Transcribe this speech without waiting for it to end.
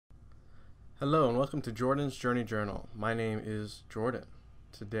Hello and welcome to Jordan's Journey Journal. My name is Jordan.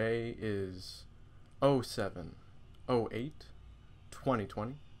 Today is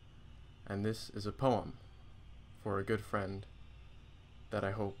 07/08/2020, and this is a poem for a good friend that I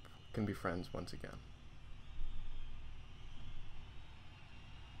hope can be friends once again.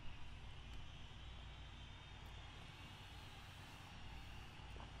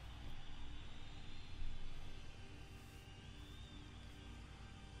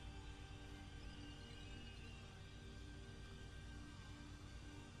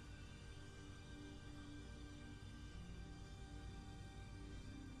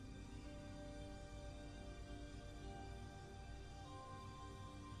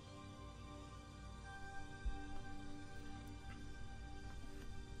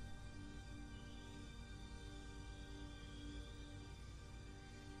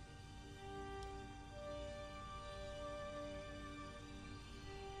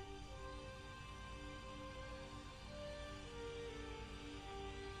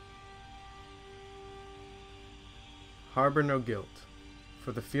 Harbor no guilt,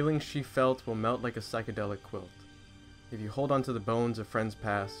 for the feelings she felt will melt like a psychedelic quilt. If you hold on to the bones of friends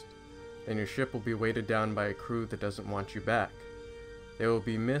past, then your ship will be weighted down by a crew that doesn't want you back. They will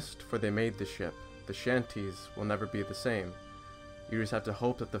be missed, for they made the ship. The shanties will never be the same. You just have to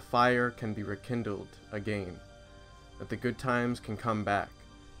hope that the fire can be rekindled again, that the good times can come back,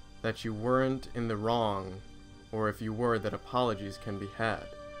 that you weren't in the wrong, or if you were, that apologies can be had.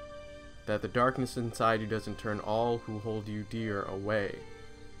 That the darkness inside you doesn't turn all who hold you dear away,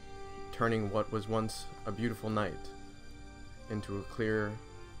 turning what was once a beautiful night into a clear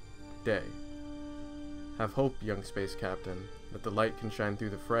day. Have hope, young space captain, that the light can shine through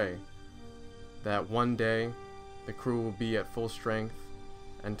the fray, that one day the crew will be at full strength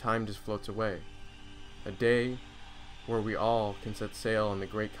and time just floats away. A day where we all can set sail on the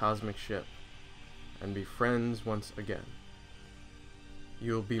great cosmic ship and be friends once again.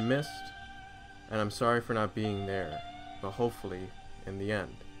 You will be missed, and I'm sorry for not being there, but hopefully, in the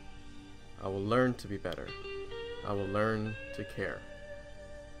end, I will learn to be better. I will learn to care.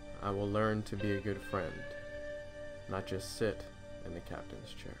 I will learn to be a good friend, not just sit in the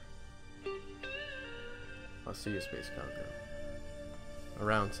captain's chair. I'll see you, Space Cowgirl,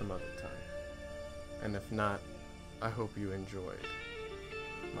 around some other time. And if not, I hope you enjoyed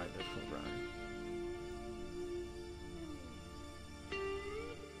my little rhyme.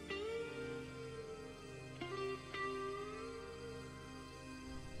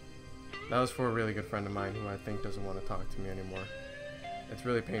 That was for a really good friend of mine who I think doesn't want to talk to me anymore. It's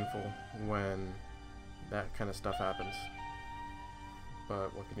really painful when that kind of stuff happens.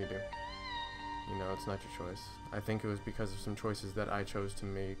 But what can you do? You know, it's not your choice. I think it was because of some choices that I chose to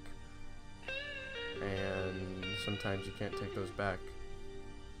make. And sometimes you can't take those back.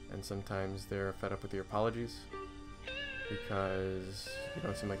 And sometimes they're fed up with your apologies because you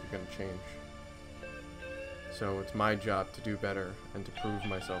don't seem like you're going to change. So it's my job to do better and to prove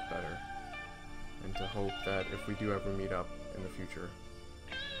myself better. And to hope that if we do ever meet up in the future,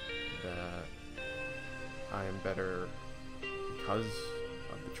 that I am better because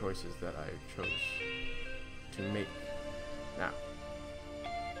of the choices that I chose to make now.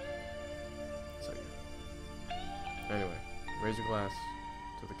 So yeah. Anyway, raise your glass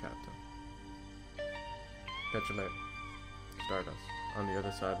to the captain. Catch you later, Stardust, on the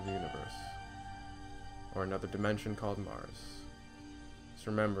other side of the universe, or another dimension called Mars. Just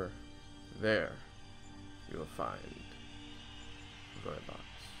remember, there you will find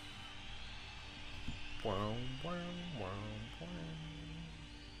robots. Wow, wow.